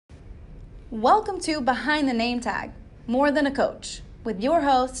Welcome to Behind the Name Tag, More Than a Coach, with your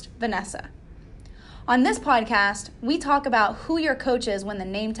host, Vanessa. On this podcast, we talk about who your coach is when the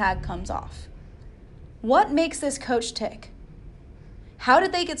name tag comes off. What makes this coach tick? How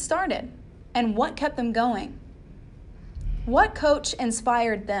did they get started? And what kept them going? What coach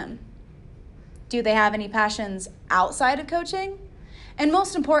inspired them? Do they have any passions outside of coaching? And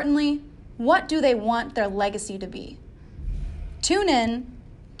most importantly, what do they want their legacy to be? Tune in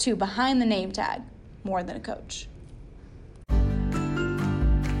to Behind the Name Tag, More Than a Coach.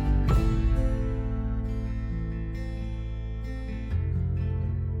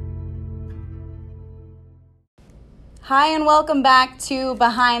 Hi, and welcome back to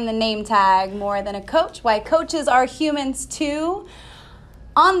Behind the Name Tag, More Than a Coach, why coaches are humans too.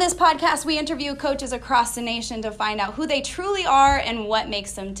 On this podcast, we interview coaches across the nation to find out who they truly are and what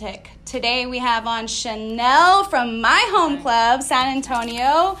makes them tick. Today, we have on Chanel from my home club, San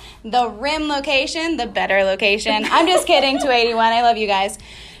Antonio, the Rim location, the better location. I'm just kidding, 281. I love you guys.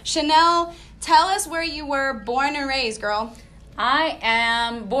 Chanel, tell us where you were born and raised, girl. I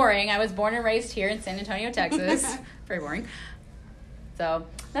am boring. I was born and raised here in San Antonio, Texas. Very boring. So,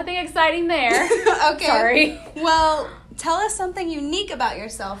 nothing exciting there. Okay. Sorry. Well, tell us something unique about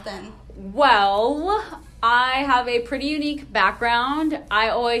yourself then. Well, I have a pretty unique background. I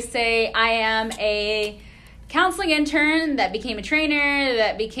always say I am a counseling intern that became a trainer,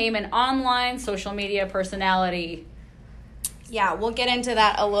 that became an online social media personality. Yeah, we'll get into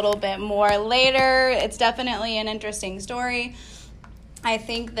that a little bit more later. It's definitely an interesting story. I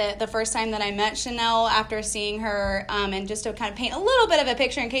think that the first time that I met Chanel after seeing her, and just to kind of paint a little bit of a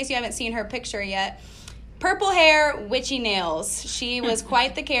picture in case you haven't seen her picture yet, purple hair, witchy nails. She was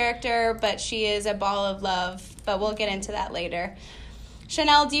quite the character, but she is a ball of love. But we'll get into that later.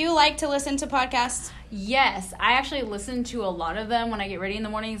 Chanel, do you like to listen to podcasts? Yes, I actually listen to a lot of them when I get ready in the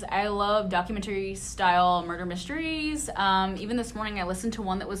mornings. I love documentary-style murder mysteries. Even this morning, I listened to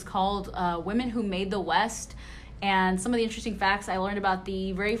one that was called Women Who Made the West. And some of the interesting facts I learned about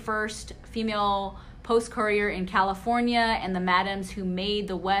the very first female post courier in California and the madams who made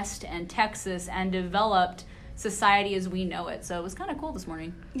the West and Texas and developed society as we know it. So it was kind of cool this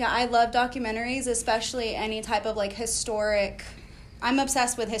morning. Yeah, I love documentaries, especially any type of like historic. I'm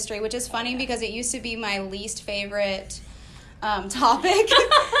obsessed with history, which is funny because it used to be my least favorite topic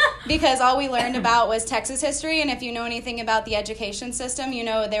because all we learned about was Texas history, and if you know anything about the education system, you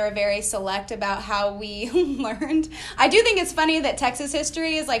know they were very select about how we learned. I do think it's funny that Texas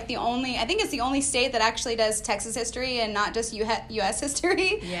history is like I think it's the only state that actually does Texas history and not just U.S.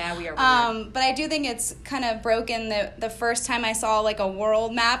 history. Yeah, we are weird. But I do think it's kind of broken the first time I saw like a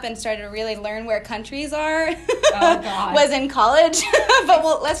world map and started to really learn where countries are was in college.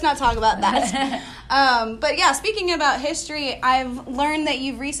 But let's not talk about that. But yeah, speaking about history, I've learned that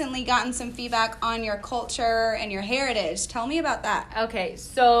you've recently gotten some feedback on your culture and your heritage. Tell me about that. Okay,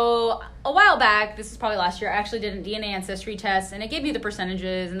 so a while back, this is probably last year, I actually did a DNA ancestry test, and it gave me the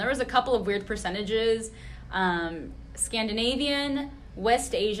percentages, and there was a couple of weird percentages. Scandinavian,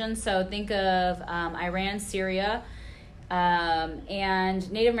 West Asian, so think of Iran, Syria,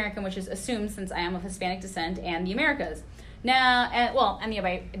 and Native American, which is assumed since I am of Hispanic descent, and the Americas. Now, and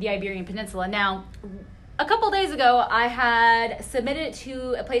the Iberian Peninsula. Now, a couple days ago, I had submitted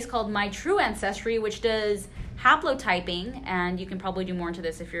to a place called My True Ancestry, which does haplotyping, and you can probably do more into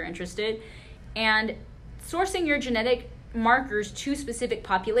this if you're interested, and sourcing your genetic markers to specific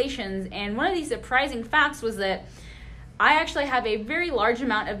populations. And one of these surprising facts was that I actually have a very large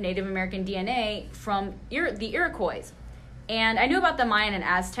amount of Native American DNA from the Iroquois. And I knew about the Mayan and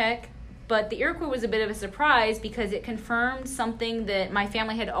Aztec, but the Iroquois was a bit of a surprise because it confirmed something that my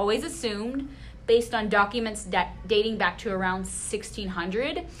family had always assumed based on documents dating back to around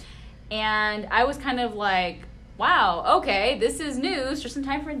 1600. And I was kind of like, wow, okay, this is news just in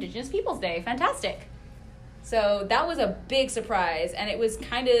time for Indigenous Peoples Day. Fantastic. So that was a big surprise, and it was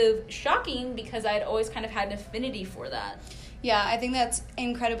kind of shocking because I'd always kind of had an affinity for that. Yeah, I think that's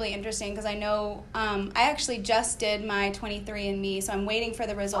incredibly interesting because I know I actually just did my 23andMe, so I'm waiting for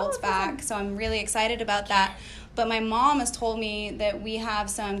the results back. Awesome. So I'm really excited about that. But my mom has told me that we have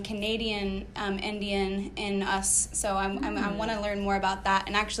some Canadian Indian in us, so I want to learn more about that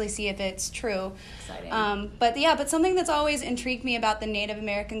and actually see if it's true. Exciting. But something that's always intrigued me about the Native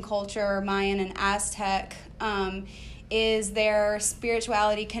American culture, Mayan and Aztec, is their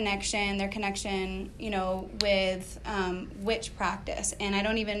spirituality connection, their connection, with witch practice. And I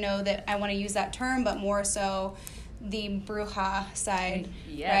don't even know that I want to use that term, but more so the bruja side,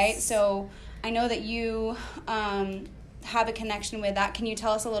 yes. Right? So I know that you have a connection with that. Can you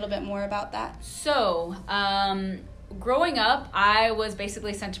tell us a little bit more about that? So, growing up, I was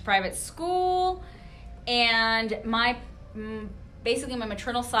basically sent to private school, and basically my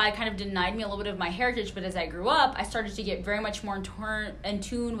maternal side kind of denied me a little bit of my heritage. But as I grew up, I started to get very much more in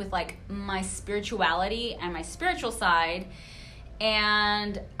tune with like my spirituality and my spiritual side.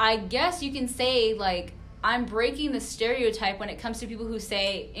 And I guess you can say like I'm breaking the stereotype when it comes to people who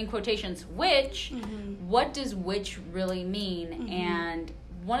say, in quotations, witch. What does witch really mean? And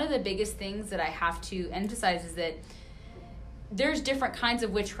one of the biggest things that I have to emphasize is that there's different kinds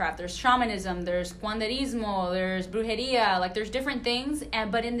of witchcraft. There's shamanism, there's curanderismo, there's brujeria, like there's different things.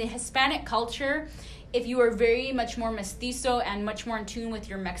 But in the Hispanic culture, if you are very much more mestizo and much more in tune with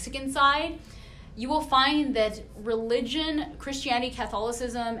your Mexican side, you will find that religion, Christianity,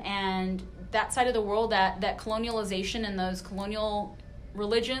 Catholicism, and that side of the world, that colonialization and those colonial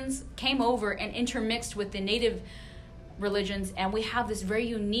religions came over and intermixed with the native religions, and we have this very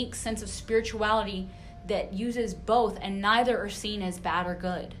unique sense of spirituality that uses both, and neither are seen as bad or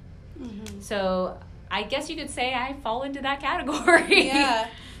good. So I guess you could say I fall into that category. Yeah.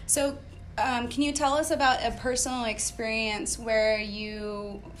 So can you tell us about a personal experience where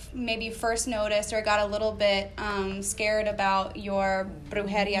you maybe first noticed or got a little bit scared about your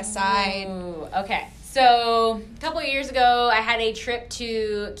brujeria side? Ooh, okay. So a couple of years ago, I had a trip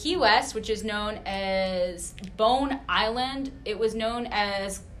to Key West, which is known as Bone Island. It was known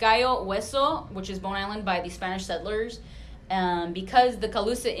as Gallo Hueso, which is Bone Island by the Spanish settlers, because the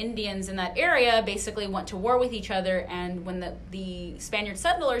Calusa Indians in that area basically went to war with each other, and when the Spaniard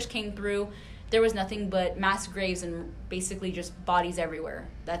settlers came through, there was nothing but mass graves and basically just bodies everywhere.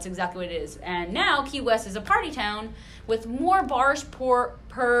 That's exactly what it is. And now Key West is a party town with more bars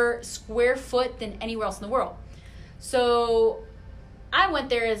per square foot than anywhere else in the world. So I went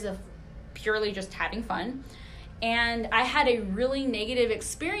there as purely just having fun. And I had a really negative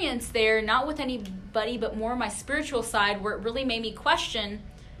experience there, not with anybody, but more my spiritual side, where it really made me question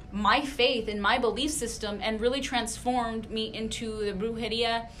my faith and my belief system and really transformed me into the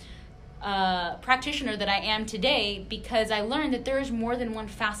brujeria practitioner that I am today, because I learned that there is more than one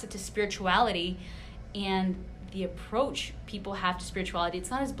facet to spirituality, and the approach people have to spirituality,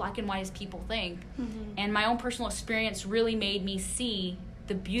 it's not as black and white as people think. And my own personal experience really made me see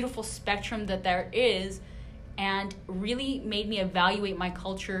the beautiful spectrum that there is, and really made me evaluate my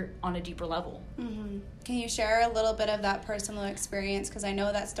culture on a deeper level. Can you share a little bit of that personal experience? Because I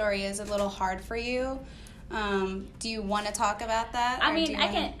know that story is a little hard for you. Do you want to talk about that? I mean, I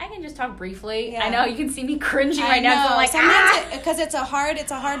can just talk briefly. Yeah. I know you can see me cringing right now, so I'm like, because it's a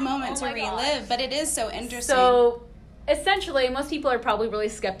hard moment to relive, gosh. But it is so interesting. So essentially, most people are probably really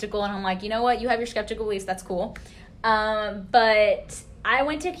skeptical, and I'm like, you know what? You have your skeptical beliefs. That's cool. But I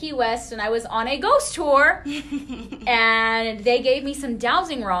went to Key West, and I was on a ghost tour, and they gave me some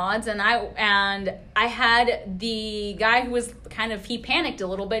dowsing rods, and I had the guy who was he panicked a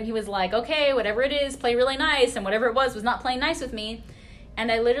little bit, and he was like, okay, whatever it is, play really nice, and whatever it was not playing nice with me.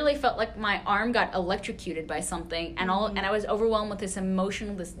 And I literally felt like my arm got electrocuted by something, and I was overwhelmed with this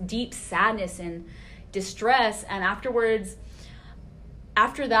emotional, this deep sadness and distress. And after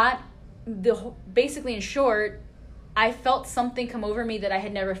that, basically in short, I felt something come over me that I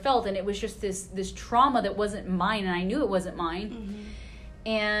had never felt, and it was just this trauma that wasn't mine, and I knew it wasn't mine.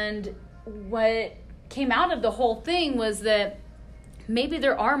 And what came out of the whole thing was that maybe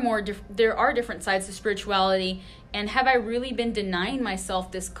there are different sides to spirituality, and have I really been denying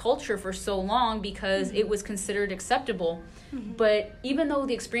myself this culture for so long because it was considered acceptable? But even though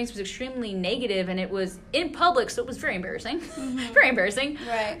the experience was extremely negative, and it was in public, so it was very embarrassing, very embarrassing.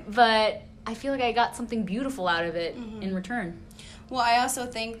 Right. But I feel like I got something beautiful out of it in return. Well, I also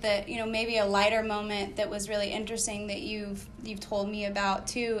think that, maybe a lighter moment that was really interesting that you've told me about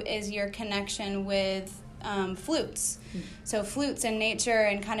too is your connection with flutes. So flutes in nature,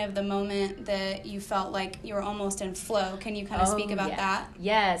 and kind of the moment that you felt like you were almost in flow. Can you kind of speak about that?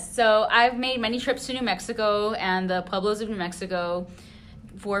 Yes. So I've made many trips to New Mexico and the pueblos of New Mexico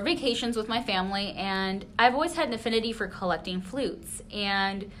for vacations with my family, and I've always had an affinity for collecting flutes.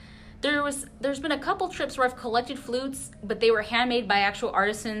 And there's been a couple trips where I've collected flutes, but they were handmade by actual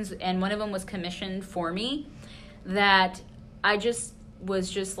artisans, and one of them was commissioned for me, that I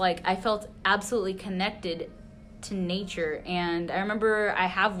felt absolutely connected to nature. And I remember I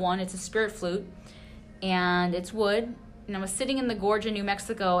have one, it's a spirit flute, and it's wood, and I was sitting in the gorge in New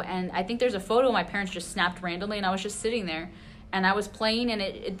Mexico, and I think there's a photo my parents just snapped randomly, and I was just sitting there, and I was playing, and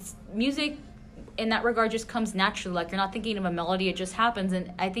it's music in that regard just comes naturally, like you're not thinking of a melody, it just happens.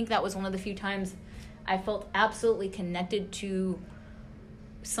 And I think that was one of the few times I felt absolutely connected to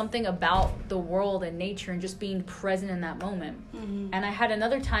something about the world and nature, and just being present in that moment. And I had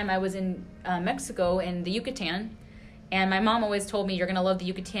another time I was in Mexico, in the Yucatan, And my mom always told me, you're going to love the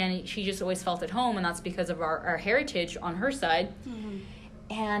Yucatan. She just always felt at home, and that's because of our heritage on her side. Mm-hmm.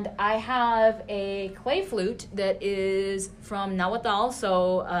 And I have a clay flute that is from Nahuatl,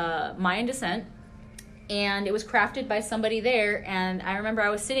 so Mayan descent. And it was crafted by somebody there. And I remember I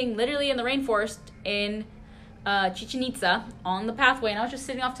was sitting literally in the rainforest in Chichen Itza on the pathway. And I was just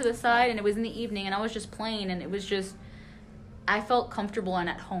sitting off to the side, and it was in the evening. And I was just playing, and it was just... I felt comfortable and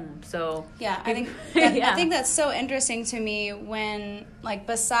at home. So yeah, I think that's so interesting to me when, like,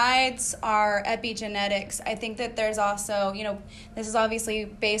 besides our epigenetics, I think that there's also, you know, this is obviously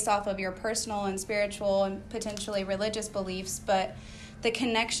based off of your personal and spiritual and potentially religious beliefs, but the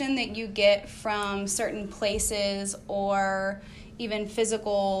connection that you get from certain places or even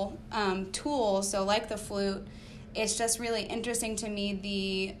physical tools, so like the flute, it's just really interesting to me,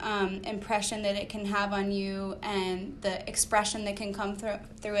 the impression that it can have on you and the expression that can come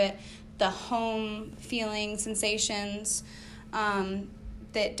through it, the home feeling sensations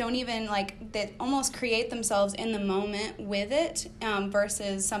that don't even, like, that almost create themselves in the moment with it,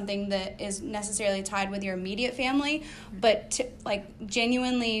 versus something that is necessarily tied with your immediate family, but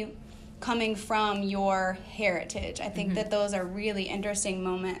genuinely coming from your heritage. I think that those are really interesting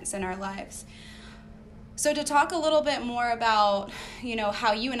moments in our lives. So to talk a little bit more about, you know,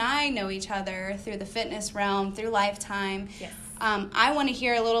 how you and I know each other through the fitness realm, through Lifetime, yes. I want to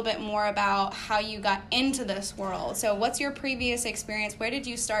hear a little bit more about how you got into this world. So what's your previous experience? Where did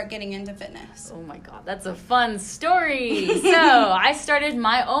you start getting into fitness? Oh my God, that's a fun story. So I started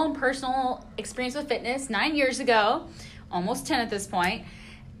my own personal experience with fitness 9 years ago, almost 10 at this point.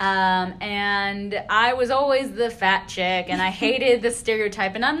 And I was always the fat chick, and I hated the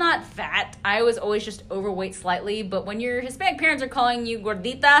stereotype, and I'm not fat. I was always just overweight slightly, but when your Hispanic parents are calling you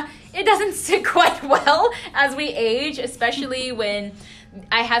gordita, it doesn't sit quite well as we age, especially when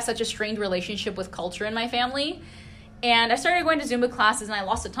I have such a strained relationship with culture in my family. And I started going to Zumba classes, and I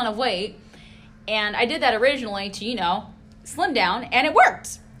lost a ton of weight, and I did that originally to, you know, slim down, and it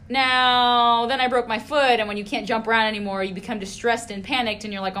worked. Now, then I broke my foot, and when you can't jump around anymore, you become distressed and panicked,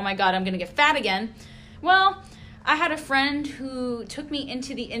 and you're like, oh my God, I'm going to get fat again. Well, I had a friend who took me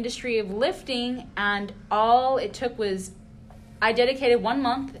into the industry of lifting, and all it took was I dedicated 1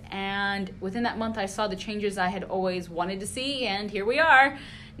 month, and within that month, I saw the changes I had always wanted to see, and here we are.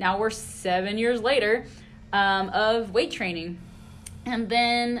 Now we're 7 years later of weight training. And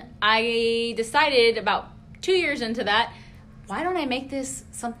then I decided about 2 years into that, why don't I make this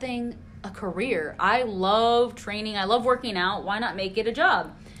something, a career? I love training. I love working out. Why not make it a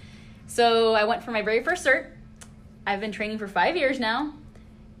job? So I went for my very first cert. I've been training for 5 years now.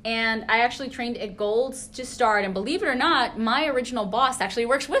 And I actually trained at Gold's to start. And believe it or not, my original boss actually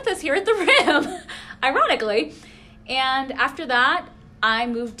works with us here at the Rim, ironically. And after that, I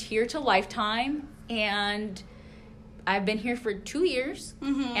moved here to Lifetime. And I've been here for 2 years.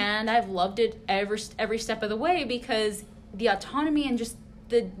 Mm-hmm. And I've loved it every step of the way, because the autonomy and just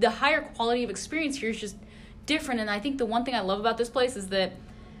the higher quality of experience here is just different. And I think the one thing I love about this place is that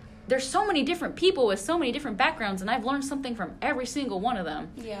there's so many different people with so many different backgrounds, and I've learned something from every single one of them.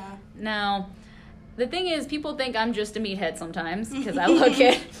 Yeah. Now, the thing is, people think I'm just a meathead sometimes because I look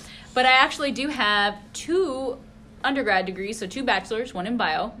it, but I actually do have 2 undergrad degrees, so 2 bachelors, 1 in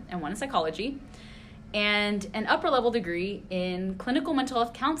bio and 1 in psychology, and an upper-level degree in clinical mental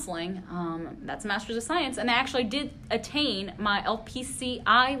health counseling. That's a Master's of Science. And I actually did attain my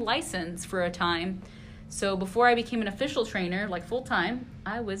LPCI license for a time. So before I became an official trainer, like full-time,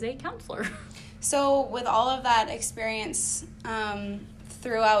 I was a counselor. So with all of that experience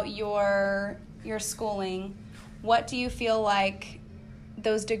throughout your schooling, what do you feel like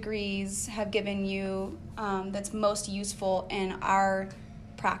those degrees have given you that's most useful in our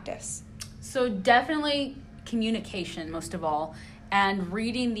practice? So definitely communication, most of all, and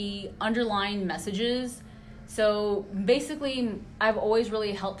reading the underlying messages. So basically, I've always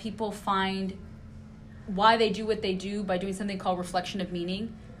really helped people find why they do what they do by doing something called reflection of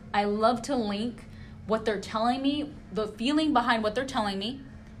meaning. I love to link what they're telling me, the feeling behind what they're telling me,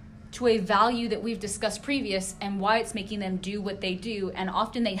 to a value that we've discussed previous and why it's making them do what they do. And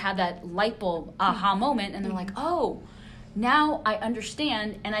often they have that light bulb aha moment, and they're like, oh, now I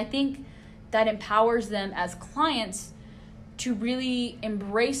understand. And I think that empowers them as clients to really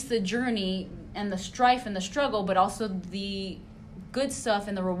embrace the journey and the strife and the struggle, but also the good stuff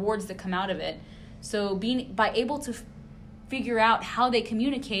and the rewards that come out of it. So by able to figure out how they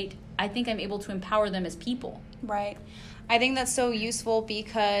communicate, I think I'm able to empower them as people. Right. I think that's so useful,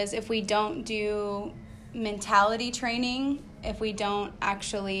 because if we don't do mentality training, if we don't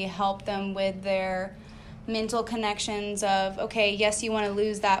actually help them with their mental connections of, okay, yes, you want to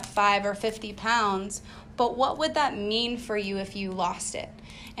lose that 5 or 50 pounds, but what would that mean for you if you lost it?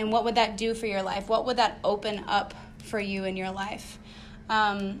 And what would that do for your life? What would that open up for you in your life?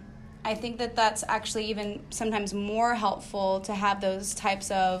 I think that that's actually even sometimes more helpful to have those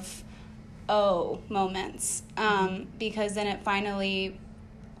types of moments, because then it finally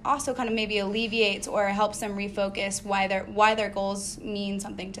also kind of maybe alleviates or helps them refocus why their goals mean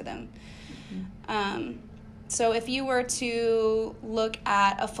something to them. So if you were to look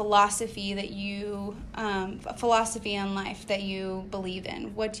at a philosophy a philosophy in life that you believe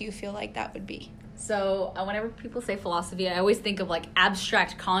in, what do you feel like that would be? So whenever people say philosophy, I always think of like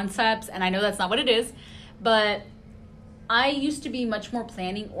abstract concepts, and I know that's not what it is, but I used to be much more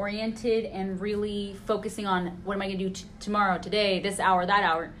planning oriented and really focusing on what am I going to do tomorrow, today, this hour, that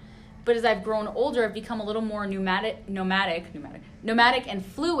hour. But as I've grown older, I've become a little more nomadic and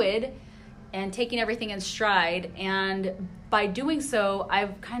fluid, and taking everything in stride. And by doing so,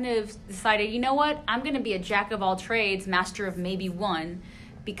 I've kind of decided, you know what? I'm going to be a jack of all trades, master of maybe one,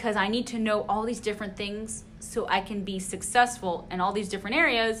 because I need to know all these different things so I can be successful in all these different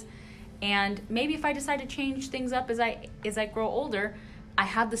areas. And maybe if I decide to change things up as I grow older, I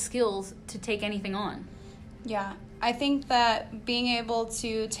have the skills to take anything on. Yeah, I think that being able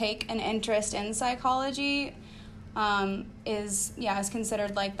to take an interest in psychology is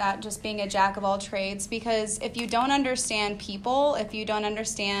considered like that, just being a jack of all trades, because if you don't understand people, if you don't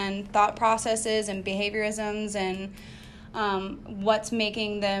understand thought processes and behaviorisms and what's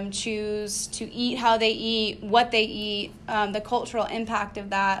making them choose to eat how they eat, what they eat, the cultural impact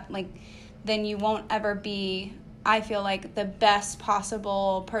of that, then you won't ever be, I feel like, the best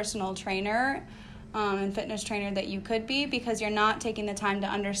possible personal trainer and fitness trainer that you could be, because you're not taking the time to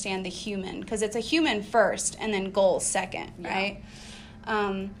understand the human, because it's a human first and then goals second, right?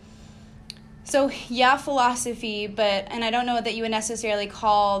 Philosophy, and I don't know that you would necessarily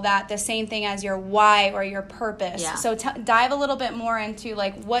call that the same thing as your why or your purpose. Yeah. So dive a little bit more into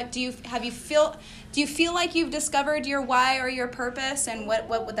what do you feel like you've discovered your why or your purpose, and what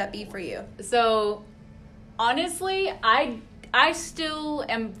would that be for you? So honestly, I still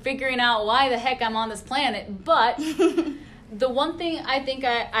am figuring out why the heck I'm on this planet, but the one thing I think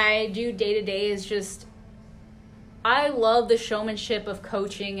I do day to day is just, I love the showmanship of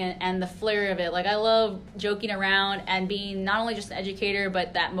coaching and the flair of it. I love joking around and being not only just an educator,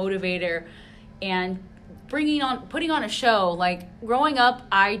 but that motivator and putting on a show. Growing up,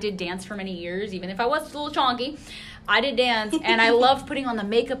 I did dance for many years, even if I was a little chonky. I did dance, and I loved putting on the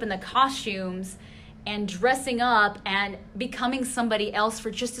makeup and the costumes and dressing up and becoming somebody else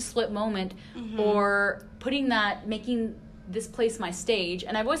for just a split moment, or making this place my stage.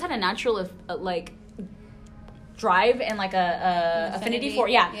 And I've always had a natural drive and a affinity for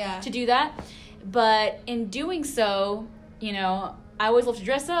to do that. But in doing so, I always love to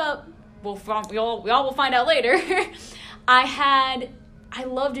dress up. We all will find out later. I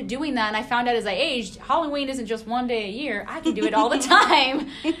loved doing that, and I found out as I aged, Halloween isn't just one day a year. I can do it all the time.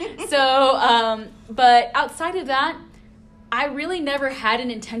 So, but outside of that, I really never had an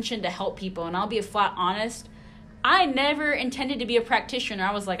intention to help people, and I'll be flat honest. I never intended to be a practitioner.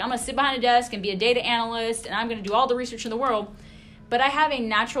 I was like, I'm going to sit behind a desk and be a data analyst, and I'm going to do all the research in the world. But I have a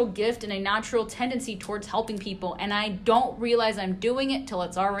natural gift and a natural tendency towards helping people, and I don't realize I'm doing it till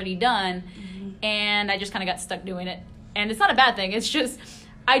it's already done, and I just kind of got stuck doing it. And it's not a bad thing. It's just,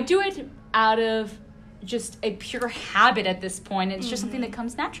 I do it out of just a pure habit at this point. It's just something that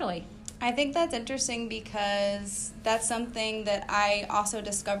comes naturally. I think that's interesting, because that's something that I also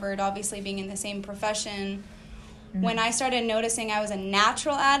discovered, obviously being in the same profession. When I started noticing I was a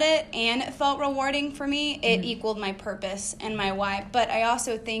natural at it and it felt rewarding for me, it equaled my purpose and my why. But I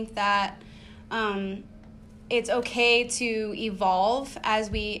also think that it's okay to evolve as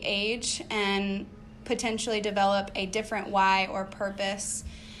we age and potentially develop a different why or purpose.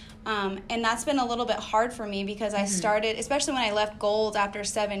 And that's been a little bit hard for me, because I started, especially when I left Gold after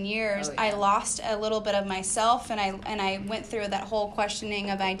 7 years, I lost a little bit of myself, and I went through that whole questioning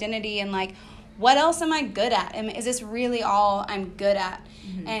of identity and what else am I good at? Is this really all I'm good at?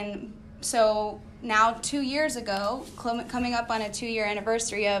 And so now 2 years ago, coming up on a 2-year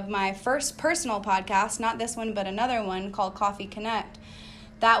anniversary of my first personal podcast, not this one, but another one called Coffee Connect,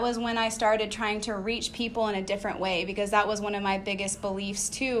 that was when I started trying to reach people in a different way, because that was one of my biggest beliefs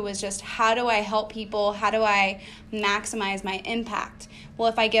too, was just, how do I help people? How do I maximize my impact? Well,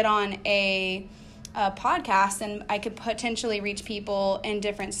 if I get on a podcast, then I could potentially reach people in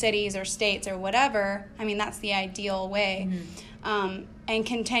different cities or states or whatever. I mean, that's the ideal way. And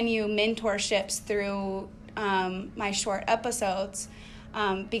continue mentorships through my short episodes,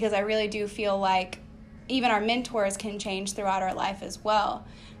 because I really do feel like even our mentors can change throughout our life as well.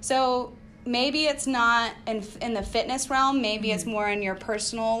 So maybe it's not in the fitness realm. Maybe it's more in your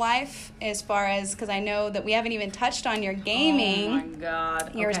personal life, as far as, because I know that we haven't even touched on your gaming. Oh my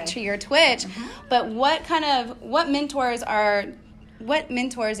God. Your Twitch. But what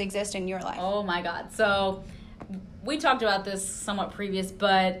mentors exist in your life? Oh my God. So we talked about this somewhat previous,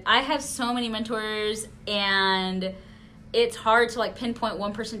 but I have so many mentors, and it's hard to like pinpoint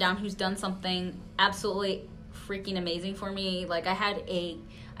one person down who's done something absolutely freaking amazing for me. Like I've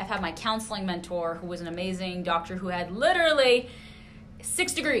had my counseling mentor, who was an amazing doctor who had literally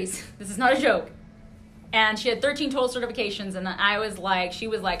 6 degrees. This is not a joke. And she had 13 total certifications, and she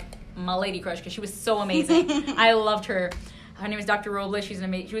was like my lady crush, because she was so amazing. I loved her. Her name is Dr. Robles. She was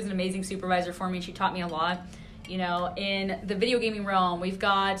an amazing supervisor for me, and she taught me a lot. You know, in the video gaming realm, we've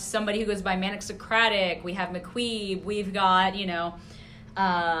got somebody who goes by Manic Socratic. We have McQueeb. We've got,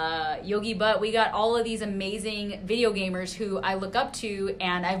 Yogi Butt. We got all of these amazing video gamers who I look up to,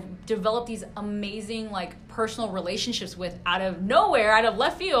 and I've developed these amazing, like, personal relationships with out of nowhere, out of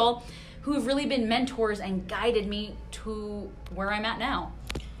left field, who have really been mentors and guided me to where I'm at now.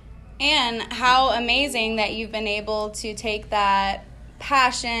 And how amazing that you've been able to take that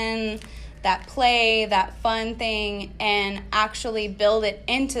passion, that play, that fun thing, and actually build it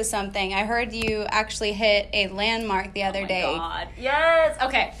into something. I heard you actually hit a landmark the other day. Oh my God. Yes.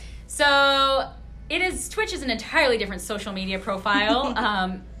 Okay. So Twitch is an entirely different social media profile.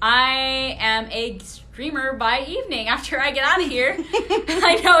 I am a streamer by evening after I get out of here.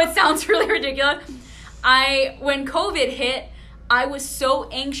 I know it sounds really ridiculous. When COVID hit, I was so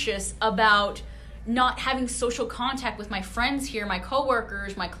anxious about not having social contact with my friends here, my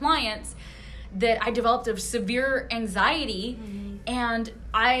coworkers, my clients, that I developed a severe anxiety. And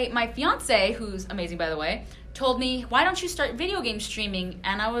my fiance, who's amazing by the way, told me, why don't you start video game streaming?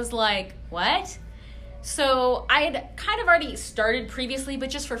 And I was like, what? So I had kind of already started previously, but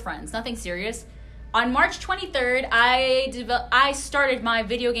just for friends, nothing serious. On March 23rd, I started my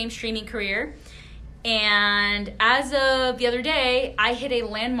video game streaming career. And as of the other day, I hit a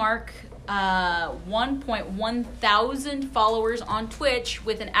landmark 1.1 thousand followers on Twitch,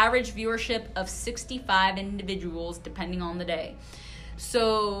 with an average viewership of 65 individuals depending on the day.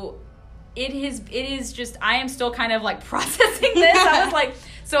 So it is just, I am still kind of like processing this. I was like,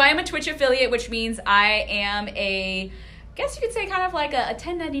 so I am a Twitch affiliate, which means I am I guess you could say kind of like a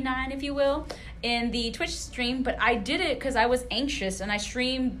 1099, if you will, in the Twitch stream. But I did it because I was anxious, and I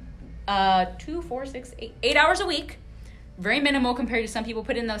streamed 2, 4, 6, 8 hours a week. Very minimal compared to some people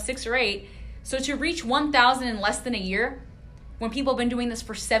put in those 6 or 8. So to reach 1,000 in less than a year, when people have been doing this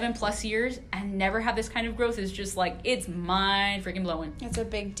for 7+ years and never have this kind of growth, is just like, it's mind freaking blowing. It's a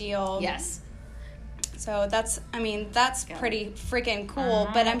big deal. Yes. So that's pretty freaking cool.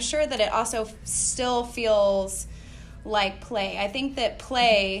 But I'm sure that it also still feels like play. I think that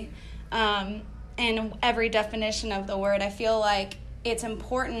play, in every definition of the word, I feel like it's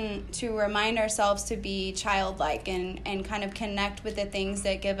important to remind ourselves to be childlike and kind of connect with the things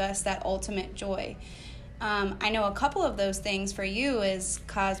that give us that ultimate joy. I know a couple of those things for you is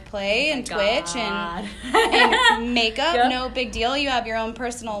cosplay and Twitch and makeup. Yep. No big deal. You have your own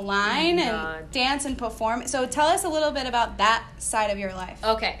personal line and dance and perform. So tell us a little bit about that side of your life.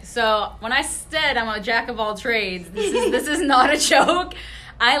 Okay, so when I said I'm a jack of all trades, this is not a joke.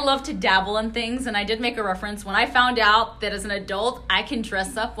 I love to dabble in things, and I did make a reference. When I found out that as an adult, I can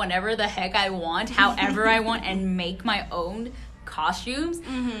dress up whenever the heck I want, however I want, and make my own costumes,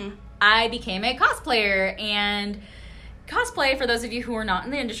 I became a cosplayer. And cosplay, for those of you who are not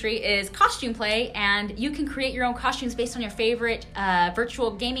in the industry, is costume play, and you can create your own costumes based on your favorite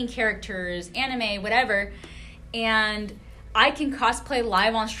virtual gaming characters, anime, whatever. And I can cosplay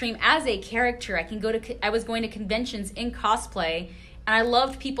live on stream as a character. I was going to conventions in cosplay, and I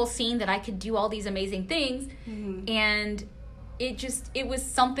loved people seeing that I could do all these amazing things. And it was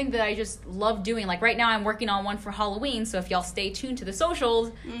something that I just loved doing. Like right now I'm working on one for Halloween, so if y'all stay tuned to the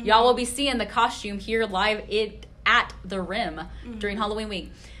socials, y'all will be seeing the costume here live at the Rim during Halloween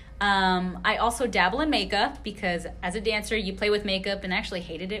week. I also dabble in makeup, because as a dancer you play with makeup, and I actually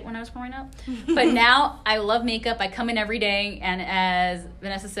hated it when I was growing up. But now I love makeup. I come in every day, and as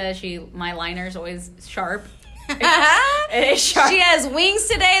Vanessa says, my liner's always sharp. She has wings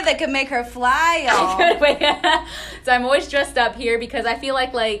today that could make her fly, y'all. So I'm always dressed up here because I feel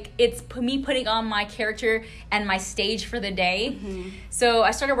like it's me putting on my character and my stage for the day. So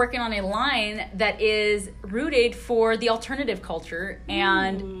I started working on a line that is rooted for the alternative culture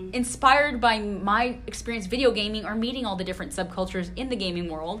and inspired by my experience video gaming or meeting all the different subcultures in the gaming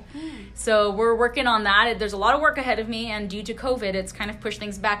world. So we're working on that. There's a lot of work ahead of me, and due to COVID, it's kind of pushed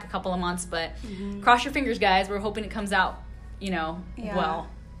things back a couple of months, but cross your fingers, guys. We're hoping it comes out, well.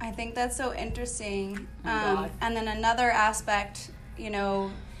 I think that's so interesting. Oh, God. And then another aspect,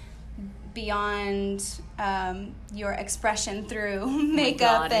 beyond your expression through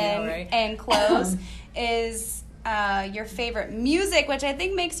makeup God, I know, right? and clothes is your favorite music, which I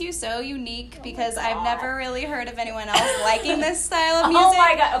think makes you so unique because I've never really heard of anyone else liking this style of music. Oh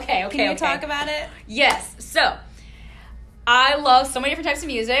my God. Okay. Can you talk about it? Yes. So, I love so many different types of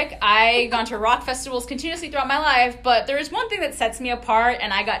music. I've gone to rock festivals continuously throughout my life, but there is one thing that sets me apart,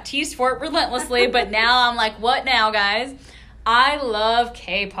 and I got teased for it relentlessly, but now I'm like, what now, guys? I love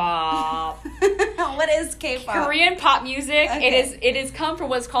K-pop. What is K-pop? Korean pop music. Okay. It is come from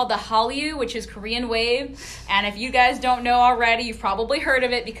what's called the Hallyu, which is Korean wave. And if you guys don't know already, you've probably heard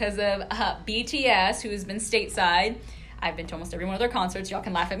of it because of BTS, who's been stateside. I've been to almost every one of their concerts. Y'all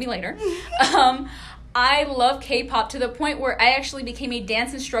can laugh at me later. I love K-pop to the point where I actually became a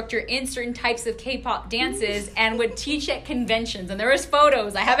dance instructor in certain types of K-pop dances and would teach at conventions. And there was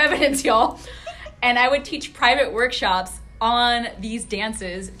photos. I have evidence, y'all. And I would teach private workshops on these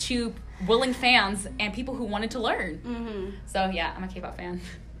dances to willing fans and people who wanted to learn. Mm-hmm. So, yeah, I'm a K-pop fan.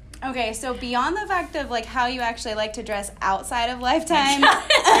 Okay, so beyond the fact of, like, how you actually like to dress outside of Lifetime,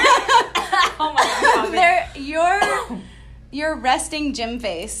 Oh, my God. Your resting gym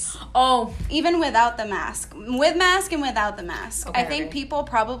face. Oh. Even without the mask. With mask and without the mask. Okay, I think okay. people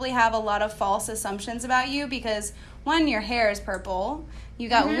probably have a lot of false assumptions about you because, one, your hair is purple. You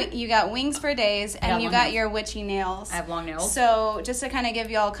got you got wings for days, and you got your witchy nails. I have long nails. So just to kind of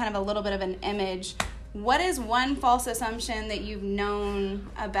give you all kind of a little bit of an image, what is one false assumption that you've known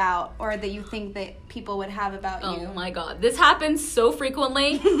about or that you think that people would have about you? Oh my God. This happens so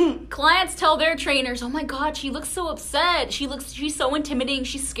frequently. Clients tell their trainers, oh my God, she looks so upset. She's so intimidating.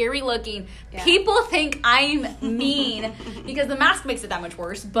 She's scary looking. Yeah. People think I'm mean because the mask makes it that much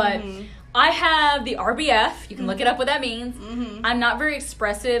worse. But I have the RBF. You can look it up what that means. I'm not very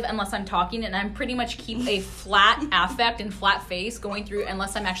expressive unless I'm talking, and I pretty much keep a flat affect and flat face going through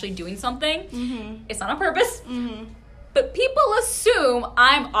unless I'm actually doing something. It's not on purpose. But people assume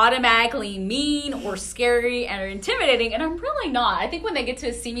I'm automatically mean or scary or intimidating, and I'm really not. I think when they get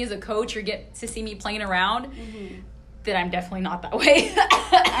to see me as a coach or get to see me playing around, that I'm definitely not that way.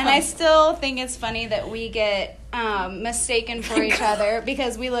 And I still think it's funny that we get mistaken for each other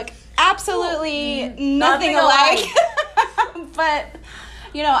because we look absolutely nothing alike. But,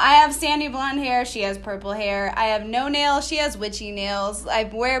 I have sandy blonde hair. She has purple hair. I have no nails. She has witchy nails. I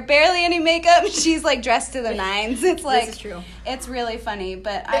wear barely any makeup. She's, like, dressed to the nines. It's like, this is true. It's really funny.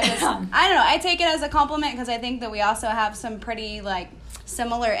 But I don't know. I take it as a compliment because I think that we also have some pretty, like,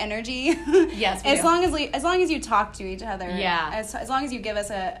 similar energy. Yes, as long as you talk to each other. Yeah. As long as you give us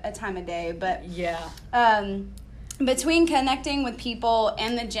a time of day. But yeah. Between connecting with people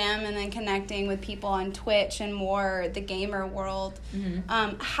in the gym and then connecting with people on Twitch and more the gamer world,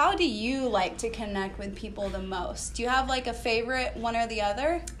 how do you like to connect with people the most? Do you have like a favorite, one or the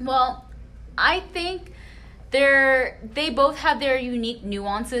other? Well, I think they both have their unique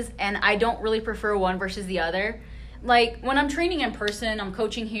nuances, and I don't really prefer one versus the other. Like, when I'm training in person, I'm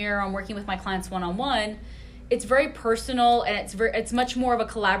coaching here, I'm working with my clients one-on-one, it's very personal, and it's much more of a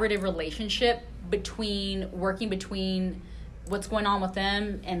collaborative relationship between what's going on with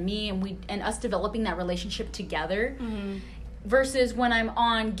them and me, and us developing that relationship together. Versus when I'm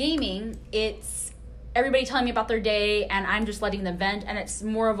on gaming, it's everybody telling me about their day, and I'm just letting them vent, and it's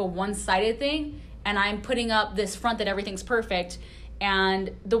more of a one-sided thing, and I'm putting up this front that everything's perfect.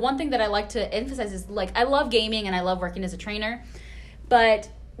 And the one thing that I like to emphasize is, like, I love gaming and I love working as a trainer, but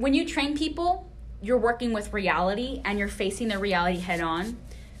when you train people, you're working with reality and you're facing their reality head on.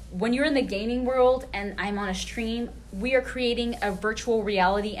 When you're in the gaming world and I'm on a stream, we are creating a virtual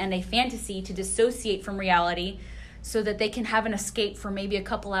reality and a fantasy to dissociate from reality so that they can have an escape for maybe a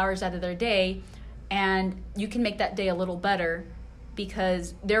couple hours out of their day, and you can make that day a little better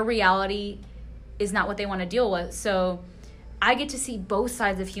because their reality is not what they want to deal with. So I get to see both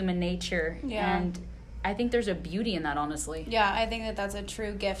sides of human nature, and I think there's a beauty in that, honestly. Yeah, I think that that's a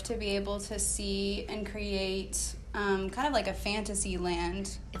true gift to be able to see and create kind of like a fantasy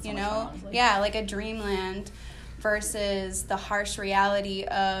land, It's you so much know? fun, honestly. Yeah, like a dreamland versus the harsh reality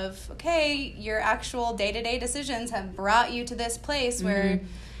of, okay, your actual day-to-day decisions have brought you to this place where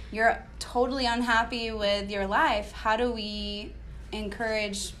you're totally unhappy with your life. How do we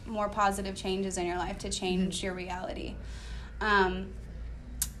encourage more positive changes in your life to change your reality?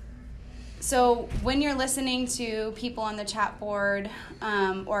 So when you're listening to people on the chat board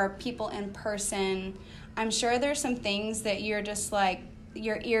or people in person, I'm sure there's some things that you're just like,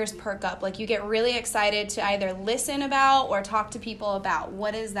 your ears perk up? Like you get really excited to either listen about or talk to people about.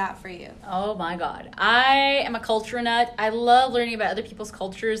 What is that for you? Oh my God. I am a culture nut. I love learning about other people's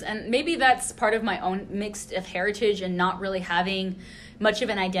cultures, and maybe that's part of my own mix of heritage and not really having much of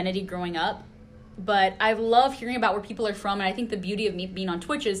an identity growing up. But I love hearing about where people are from, and I think the beauty of me being on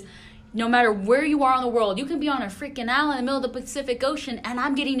Twitch is no matter where you are in the world, you can be on a freaking island in the middle of the Pacific Ocean, and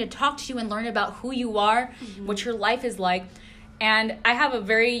I'm getting to talk to you and learn about who you are, what your life is like. And I have a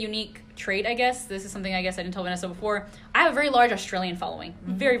very unique trait, I guess. This is something I guess I didn't tell Vanessa before. I have a very large Australian following.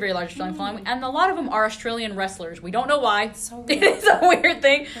 Very, very large Australian following. And a lot of them are Australian wrestlers. We don't know why. So weird. It's a weird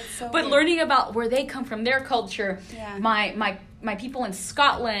thing. So but weird. Learning about where they come from, their culture, Yeah. my people in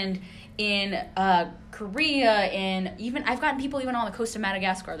Scotland, in Korea, in even I've gotten people even on the coast of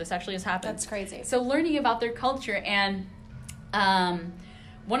Madagascar. This actually has happened. That's crazy. So learning about their culture, and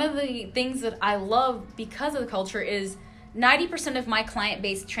one of the things that I love because of the culture is 90% of my client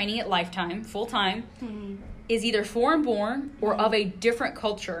base training at Lifetime full time is either foreign born or of a different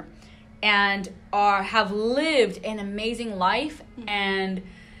culture, and have lived an amazing life. And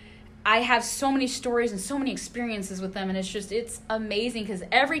I have so many stories and so many experiences with them, and it's amazing because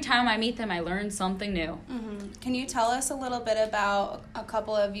every time I meet them, I learn something new. Can you tell us a little bit about a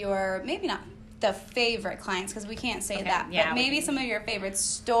couple of your, maybe not the favorite clients, because we can't say that, yeah, but maybe some of your favorite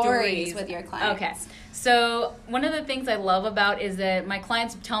stories with your clients? Okay. So one of the things I love about is that my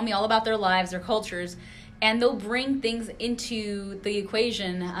clients tell me all about their lives, their cultures, and they'll bring things into the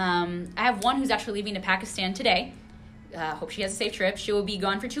equation. I have one who's actually leaving to Pakistan today. Hope she has a safe trip. She will be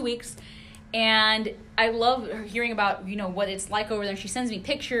gone for 2 weeks. And I love hearing about, what it's like over there. She sends me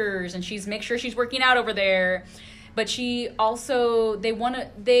pictures, and makes sure she's working out over there. But she also,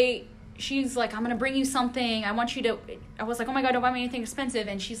 she's like, I'm going to bring you something. I was like, oh my God, don't buy me anything expensive.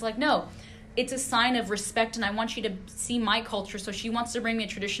 And she's like, no, it's a sign of respect, and I want you to see my culture. So she wants to bring me a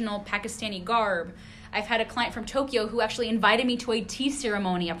traditional Pakistani garb. I've had a client from Tokyo who actually invited me to a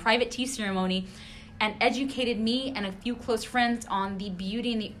private tea ceremony, and educated me and a few close friends on the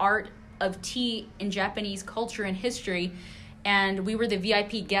beauty and the art of tea in Japanese culture and history. And we were the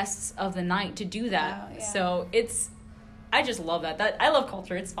VIP guests of the night to do that. Wow, yeah. So I just love that. I love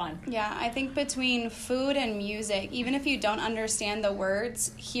culture. It's fun. Yeah, I think between food and music, even if you don't understand the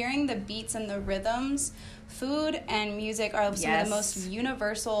words, hearing the beats and the rhythms, food and music are some of the most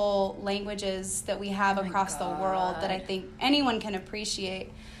universal languages that we have across the world that I think anyone can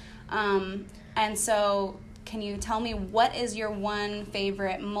appreciate. And so, can you tell me what is your one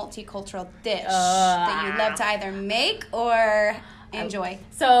favorite multicultural dish that you love to either make or enjoy?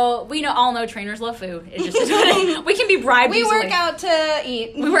 So we all know trainers love food. It's just we can be bribed. We easily. work out to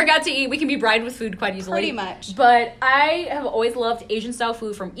eat. We can be bribed with food quite easily. Pretty much. But I have always loved Asian style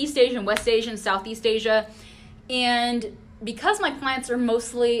food from East Asian, West Asian, Southeast Asia, and because my clients are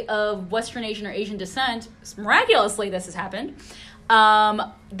mostly of Western Asian or Asian descent, miraculously this has happened.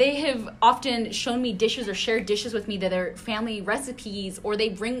 They have often shown me dishes or shared dishes with me that are family recipes, or they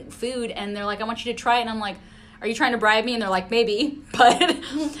bring food and they're like, I want you to try it. And I'm like, are you trying to bribe me? And they're like, maybe. But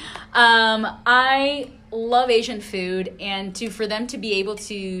I love Asian food, and for them to be able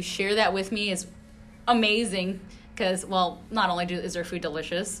to share that with me is amazing because, not only is their food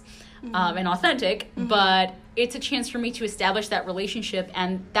delicious and authentic, but it's a chance for me to establish that relationship,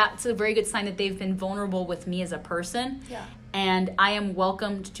 and that's a very good sign that they've been vulnerable with me as a person. Yeah. And I am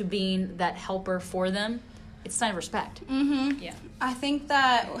welcomed to being that helper for them. It's a sign of respect. Mm-hmm. Yeah. I think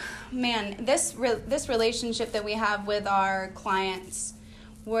that, man, this relationship that we have with our clients,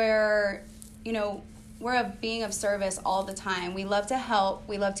 we're of being of service all the time. We love to help.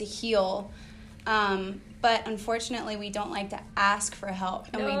 We love to heal. But unfortunately, we don't like to ask for help.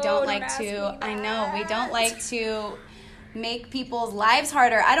 And we don't like to, we don't like to make people's lives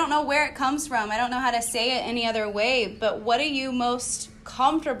harder. I don't know where it comes from. I don't know how to say it any other way. But what are you most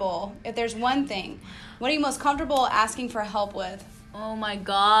comfortable, if there's one thing, what are you most comfortable asking for help with? Oh my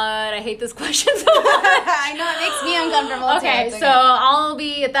God, I hate this question so much. I know, it makes me uncomfortable too. Okay, so I'll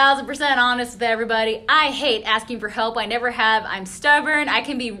be 1,000% honest with everybody. I hate asking for help. I never have. I'm stubborn. I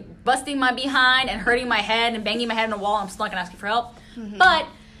can be busting my behind and hurting my head and banging my head on the wall. I'm still not gonna ask you for help. Mm-hmm. But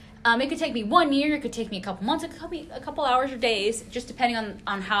it could take me 1 year. It could take me a couple months. It could be a couple hours or days, just depending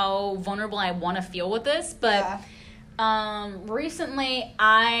on how vulnerable I want to feel with this. But recently,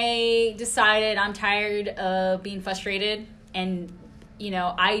 I decided I'm tired of being frustrated, and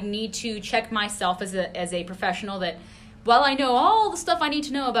I need to check myself as a professional that while I know all the stuff I need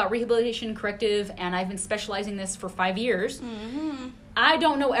to know about rehabilitation, corrective, and I've been specializing this for 5 years, I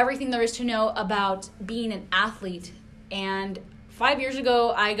don't know everything there is to know about being an athlete. And 5 years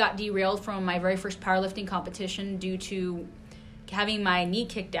ago, I got derailed from my very first powerlifting competition due to having my knee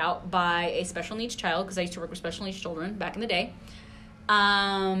kicked out by a special needs child, because I used to work with special needs children back in the day.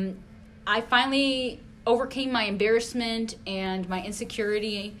 I finally overcame my embarrassment and my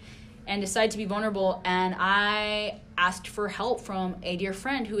insecurity and decided to be vulnerable, and I asked for help from a dear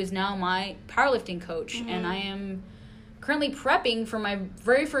friend who is now my powerlifting coach. Mm-hmm. And I am currently prepping for my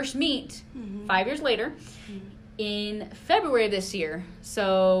very first meet 5 years later in February of this year.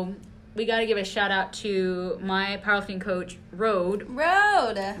 So we got to give a shout out to my powerlifting coach, Road.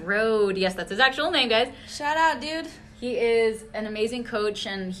 Yes, that's his actual name, guys. Shout out, dude. He is an amazing coach,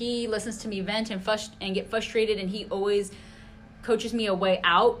 and he listens to me vent and get frustrated, and he always coaches me a way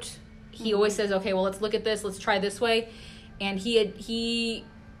out. He always says, okay, well, let's look at this. Let's try this way. And he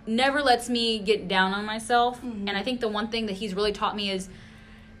never lets me get down on myself. Mm-hmm. And I think the one thing that he's really taught me is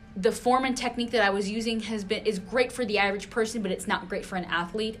the form and technique that I was using is great for the average person, but it's not great for an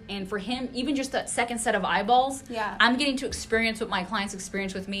athlete. And for him, even just that second set of eyeballs, I'm getting to experience what my clients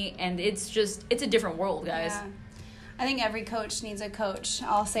experience with me. And it's a different world, guys. Yeah. I think every coach needs a coach.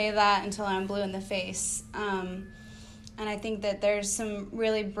 I'll say that until I'm blue in the face. And I think that there's some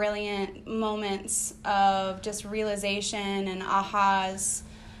really brilliant moments of just realization and ahas.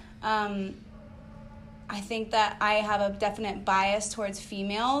 I think that I have a definite bias towards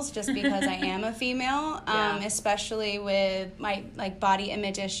females just because I am a female, especially with my body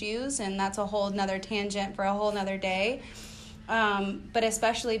image issues, and that's a whole nother tangent for a whole nother day. But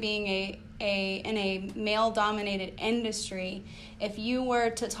especially being in a male-dominated industry, if you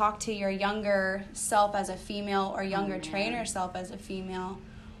were to talk to your younger self as a female or younger trainer self as a female,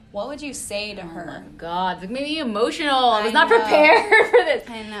 what would you say to her? Oh my God, it made me emotional. I was not prepared for this.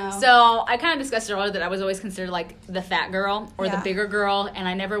 I know. So I kind of discussed earlier that I was always considered like the fat girl or the bigger girl, and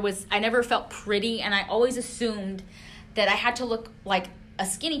I never felt pretty, and I always assumed that I had to look like a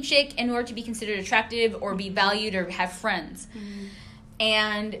skinny chick in order to be considered attractive or be valued or have friends. Mm-hmm.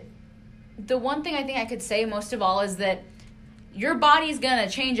 And the one thing I think I could say most of all is that your body's going to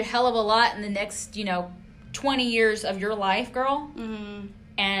change a hell of a lot in the next, 20 years of your life, girl. Mm-hmm.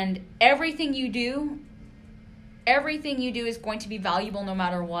 And everything you do is going to be valuable no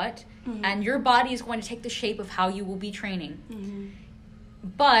matter what. Mm-hmm. And your body is going to take the shape of how you will be training. Mm-hmm.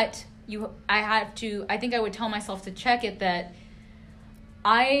 But I think I would tell myself to check it that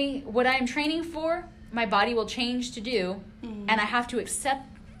what I am training for, my body will change to do. Mm-hmm. And I have to accept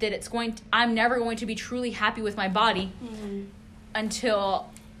that I'm never going to be truly happy with my body until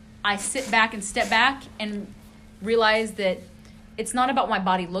I sit back and step back and realize that it's not about what my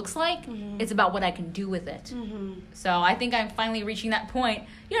body looks like. Mm-hmm. It's about what I can do with it. Mm-hmm. So I think I'm finally reaching that point,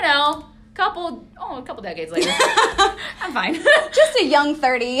 a couple decades later. I'm fine. Just a young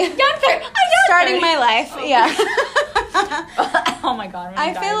 30. Starting 30. My life. Oh, yeah. Oh my God.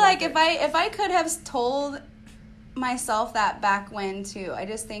 I feel like if I could have told myself that back when too, I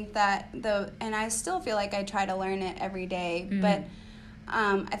just think that and I still feel like I try to learn it every day, but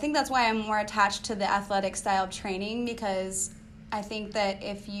I think that's why I'm more attached to the athletic style of training, because I think that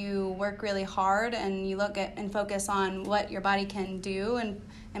if you work really hard and you look at and focus on what your body can do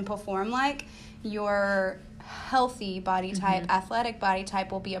and perform like, your healthy body type, athletic body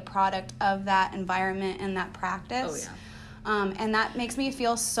type will be a product of that environment and that practice. Oh, yeah. And that makes me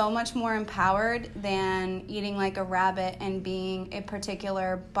feel so much more empowered than eating like a rabbit and being a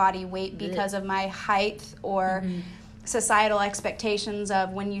particular body weight because of my height or societal expectations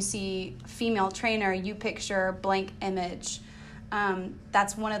of when you see female trainer, you picture blank image.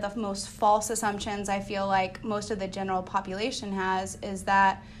 That's one of the most false assumptions I feel like most of the general population has, is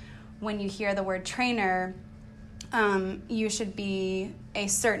that when you hear the word trainer, you should be a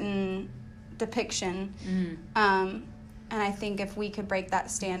certain depiction. And I think if we could break that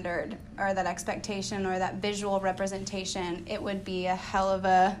standard or that expectation or that visual representation, it would be a hell of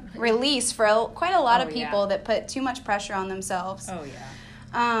a release for quite a lot of people that put too much pressure on themselves. Oh,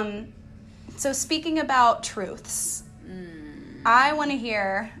 yeah. So speaking about truths, I want to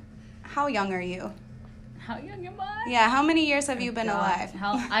hear, how young are you? How young am I? Yeah, how many years have you been alive?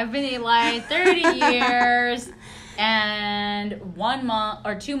 I've been alive 30 years and 1 month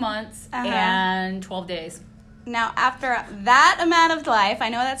or 2 months and 12 days. Now, after that amount of life, I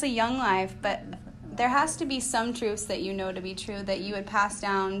know that's a young life, but there has to be some truths that you know to be true that you would pass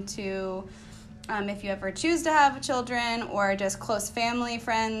down to if you ever choose to have children or just close family,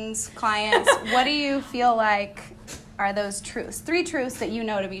 friends, clients. What do you feel like are those truths? 3 truths that you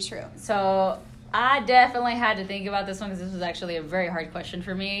know to be true. So I definitely had to think about this one because this was actually a very hard question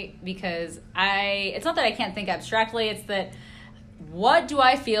for me, because it's not that I can't think abstractly, it's that what do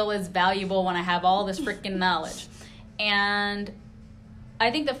I feel is valuable when I have all this freaking knowledge? And I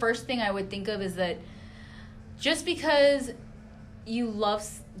think the first thing I would think of is that just because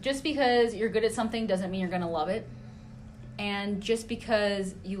just because you're good at something doesn't mean you're going to love it. And just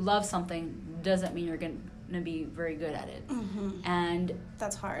because you love something doesn't mean you're going to be very good at it. And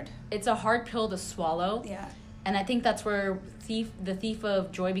that's hard. It's a hard pill to swallow. Yeah. And I think that's where the thief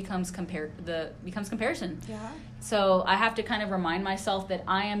of joy becomes comparison. Yeah. So I have to kind of remind myself that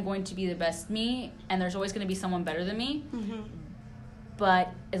I am going to be the best me, and there's always going to be someone better than me.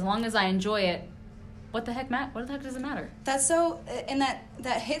 But as long as I enjoy it, what the heck does it matter? That's so, and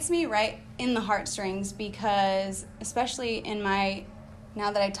that hits me right in the heartstrings, because especially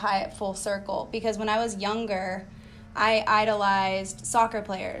now that I tie it full circle, because when I was younger, I idolized soccer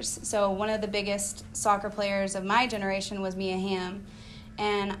players. So one of the biggest soccer players of my generation was Mia Hamm.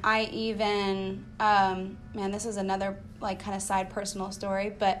 And I even, this is another like kind of side personal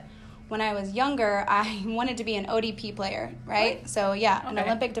story, but when I was younger, I wanted to be an ODP player, right? What? So yeah, Okay. an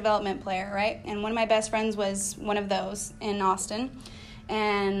Olympic development player, right? And one of my best friends was one of those in Austin.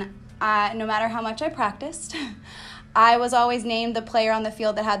 And no matter how much I practiced, I was always named the player on the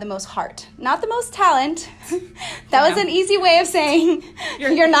field that had the most heart, not the most talent. That was an easy way of saying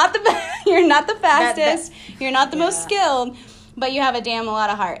you're not the fastest, you're not the most skilled, but you have a damn lot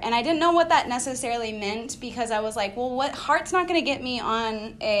of heart. And I didn't know what that necessarily meant, because I was like, well, what heart's not going to get me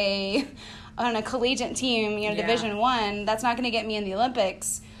on a collegiate team, Division I. That's not going to get me in the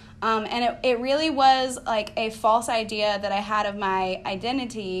Olympics. And it really was like a false idea that I had of my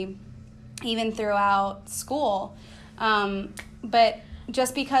identity, even throughout school. But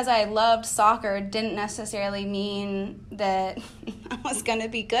just because I loved soccer didn't necessarily mean that I was going to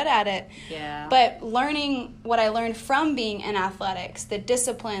be good at it. Yeah. But learning what I learned from being in athletics, the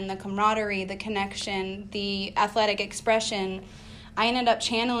discipline, the camaraderie, the connection, the athletic expression, I ended up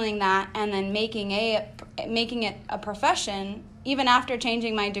channeling that and then making it a profession, even after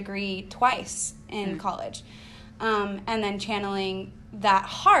changing my degree twice in college. And then channeling that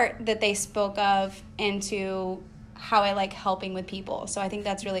heart that they spoke of into how I like helping with people. So I think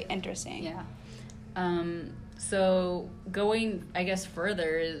that's really interesting. Yeah. So going, I guess,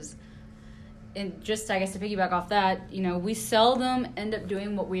 further is, and just, I guess, to piggyback off that, we seldom end up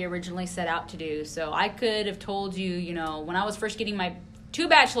doing what we originally set out to do. So I could have told you, when I was first getting my 2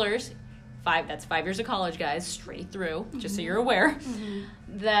 bachelors, that's 5 years of college, guys, straight through, just so you're aware,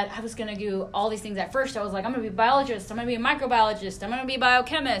 that I was going to do all these things. At first, I was like, I'm going to be a biologist, I'm going to be a microbiologist, I'm going to be a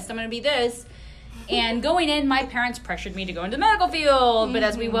biochemist, I'm going to be this. And going in, my parents pressured me to go into the medical field. But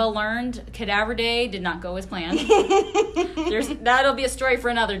as we well learned, Cadaver Day did not go as planned. That'll be a story for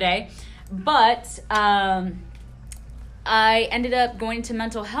another day. But I ended up going to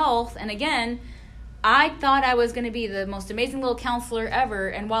mental health. And again, I thought I was going to be the most amazing little counselor ever.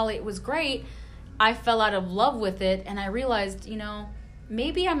 And while it was great, I fell out of love with it. And I realized,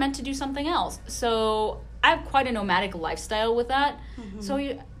 maybe I'm meant to do something else. So I have quite a nomadic lifestyle with that.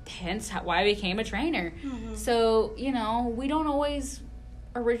 So hence why I became a trainer. So, we don't always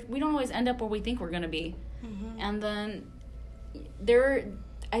end up where we think we're going to be. And then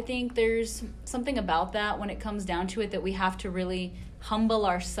I think there's something about that when it comes down to it, that we have to really humble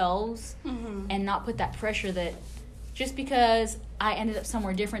ourselves and not put that pressure that just because I ended up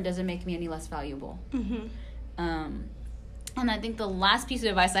somewhere different doesn't make me any less valuable. And I think the last piece of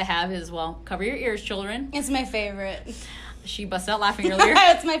advice I have is, cover your ears, children. It's my favorite. She busted out laughing earlier.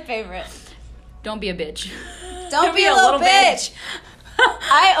 It's my favorite. Don't be a bitch. Don't be a little bitch.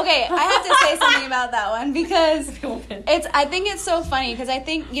 I have to say something about that one, because I think it's so funny, because I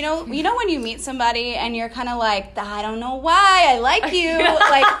think, when you meet somebody and you're kind of like, I don't know why I like you.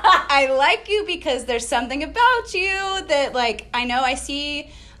 Like, I like you because there's something about you that, like, I know I see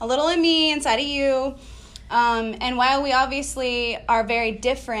a little in me inside of you. And while we obviously are very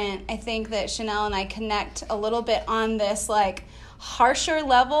different, I think that Chanel and I connect a little bit on this, like, harsher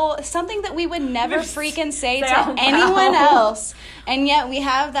level, something that we would never freaking say to anyone else. And yet we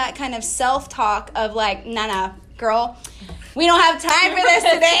have that kind of self-talk of, like, nah, girl, we don't have time for this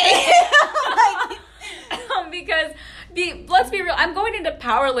today. Because let's be real, I'm going into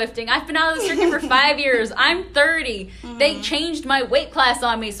powerlifting. I've been out of the circuit for 5 years. I'm 30. They changed my weight class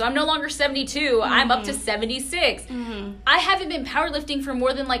on me, so I'm no longer 72. I'm up to 76. I haven't been powerlifting for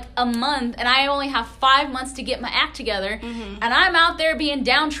more than like a month, and I only have 5 months to get my act together. And I'm out there being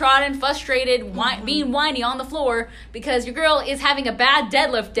downtrodden, frustrated, being whiny on the floor because your girl is having a bad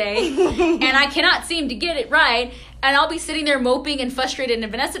deadlift day, and I cannot seem to get it right. And I'll be sitting there moping and frustrated, and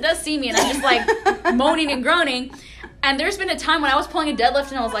Vanessa does see me, and I'm just like moaning and groaning. And there's been a time when I was pulling a deadlift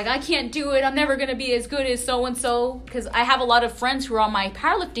and I was like, I can't do it. I'm never going to be as good as so-and-so. Because I have a lot of friends who are on my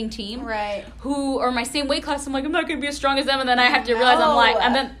powerlifting team. Right. Who are my same weight class. I'm like, I'm not going to be as strong as them. And then I have to realize I'm like,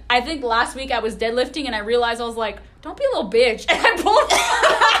 and then I think last week I was deadlifting and I realized I was like, don't be a little bitch. And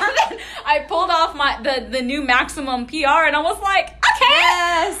I pulled off the new Maximum PR, and I was like, okay.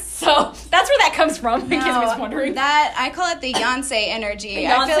 Yes. So that's where that comes from, in case you was wondering. That, I call it the Beyonce energy.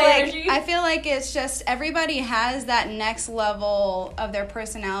 Energy? I feel like it's just everybody has that next level of their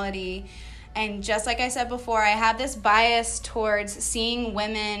personality. And just like I said before, I have this bias towards seeing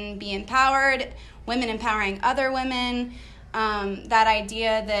women be empowered, women empowering other women. That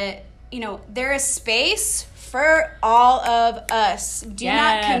idea that, there is space for all of us. Do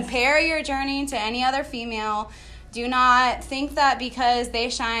not compare your journey to any other female. Do not think that because they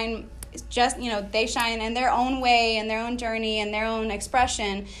shine they shine in their own way, in their own journey, in their own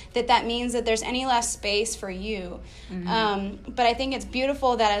expression, that means that there's any less space for you. Mm-hmm. But I think it's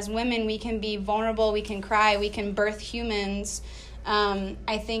beautiful that as women, we can be vulnerable, we can cry, we can birth humans.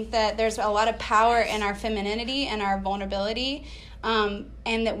 I think that there's a lot of power in our femininity and our vulnerability. And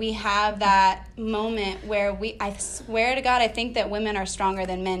that we have that moment where I swear to God, I think that women are stronger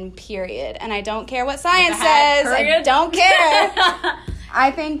than men, period. And I don't care what science says. I don't care. I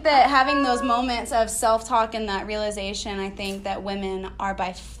think that having those moments of self-talk and that realization, I think that women are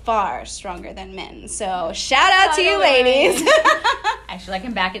by far stronger than men. So shout out to you ladies. Actually, I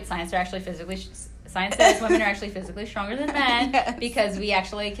can back it. Science says women are actually physically stronger than men because we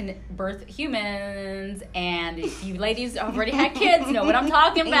actually can birth humans, and you ladies have already had kids, know what I'm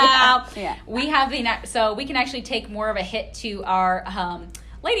talking about. Yeah. We have so we can actually take more of a hit to our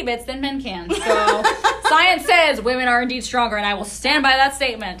lady bits than men can. So science says women are indeed stronger, and I will stand by that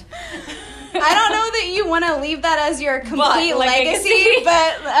statement. I don't know that you want to leave that as your complete legacy,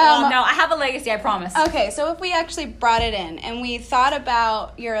 but... no, I have a legacy, I promise. Okay, so if we actually brought it in and we thought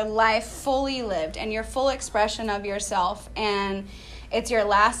about your life fully lived and your full expression of yourself, and it's your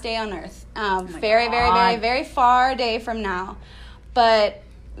last day on earth, very, very, very far day from now, but...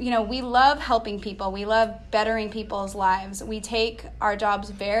 we love helping people. We love bettering people's lives. We take our jobs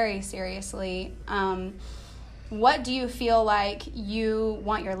very seriously. What do you feel like you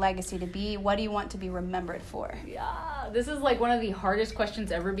want your legacy to be? What do you want to be remembered for? Yeah, this is like one of the hardest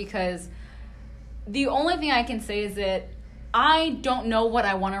questions ever, because the only thing I can say is that I don't know what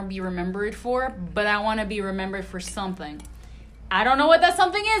I want to be remembered for, but I want to be remembered for something. I don't know what that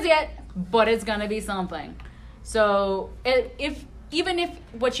something is yet, but it's going to be something. So even if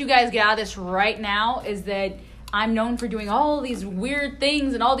what you guys get out of this right now is that I'm known for doing all these weird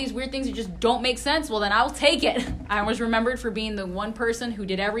things and all these weird things that just don't make sense, well, then I'll take it. I was remembered for being the one person who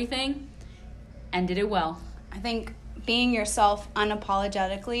did everything and did it well. I think being yourself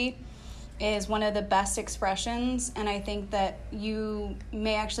unapologetically is one of the best expressions, and I think that you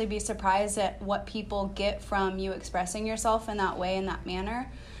may actually be surprised at what people get from you expressing yourself in that way, in that manner.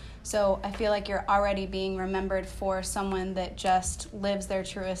 So I feel like you're already being remembered for someone that just lives their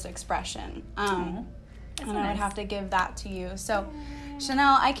truest expression. And I would have to give that to you. So,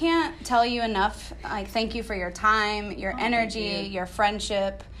 Chanel, I can't tell you enough. Thank you for your time, your energy, your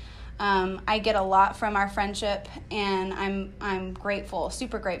friendship. I get a lot from our friendship, and I'm grateful,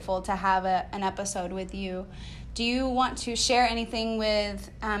 super grateful to have an episode with you. Do you want to share anything with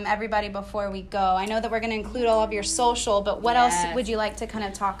everybody before we go? I know that we're going to include all of your social, but what else would you like to kind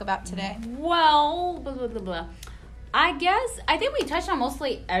of talk about today? Well, blah, blah, blah, blah. I think we touched on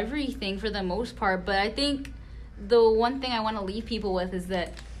mostly everything for the most part, but I think the one thing I want to leave people with is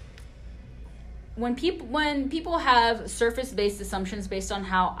that when people have surface-based assumptions based on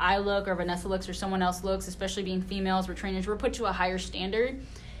how I look or Vanessa looks or someone else looks, especially being females, we're trainers, we're put to a higher standard,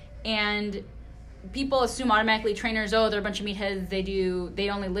 and people assume automatically trainers, they're a bunch of meatheads, they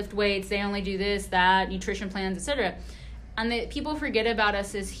only lift weights, they only do this, that, nutrition plans, etc. And that people forget about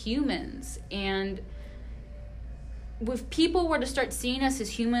us as humans. And if people were to start seeing us as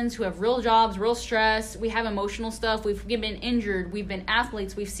humans who have real jobs, real stress, we have emotional stuff, we've been injured, we've been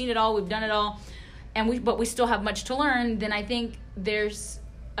athletes, we've seen it all, we've done it all, but we still have much to learn, then I think there's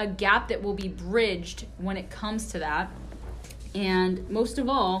a gap that will be bridged when it comes to that. And most of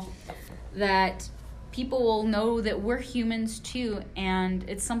all, that people will know that we're humans too, and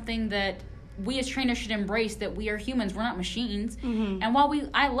it's something that we as trainers should embrace, that we are humans, we're not machines. Mm-hmm. And while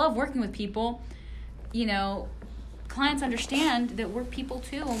I love working with people, clients understand that we're people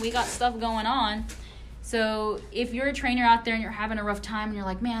too, and we got stuff going on. So if you're a trainer out there and you're having a rough time and you're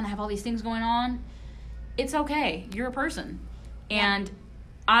like, man, I have all these things going on, it's okay. You're a person. Yeah. And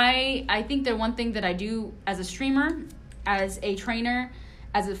I think that one thing that I do as a streamer, as a trainer,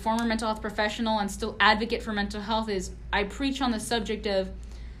 as a former mental health professional and still advocate for mental health, is I preach on the subject of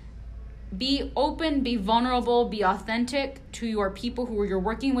be open, be vulnerable, be authentic to your people who you're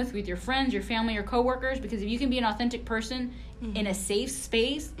working with your friends, your family, your coworkers, because if you can be an authentic person in a safe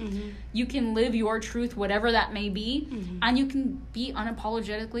space, you can live your truth, whatever that may be, and you can be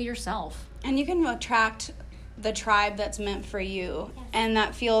unapologetically yourself. And you can attract the tribe that's meant for you. Yes. And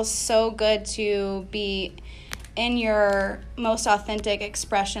that feels so good to be in your most authentic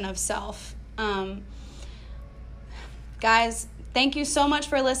expression of self. Guys, thank you so much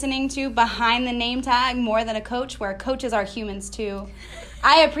for listening to Behind the Name Tag, More Than a Coach, where coaches are humans too.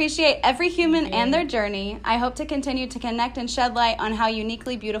 I appreciate every human and their journey. I hope to continue to connect and shed light on how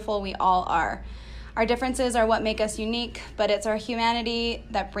uniquely beautiful we all are. Our differences are what make us unique, but it's our humanity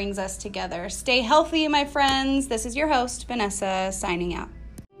that brings us together. Stay healthy, my friends. This is your host, Vanessa, signing out.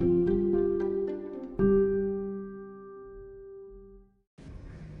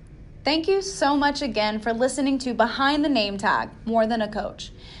 Thank you so much again for listening to Behind the Name Tag, More Than a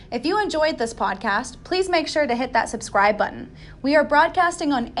Coach. If you enjoyed this podcast, please make sure to hit that subscribe button. We are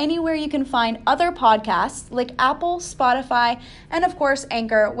broadcasting on anywhere you can find other podcasts like Apple, Spotify, and of course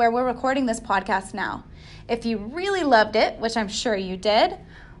Anchor, where we're recording this podcast now. If you really loved it, which I'm sure you did,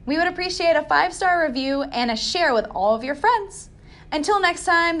 we would appreciate a 5-star review and a share with all of your friends. Until next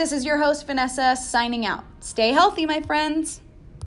time, this is your host, Vanessa, signing out. Stay healthy, my friends.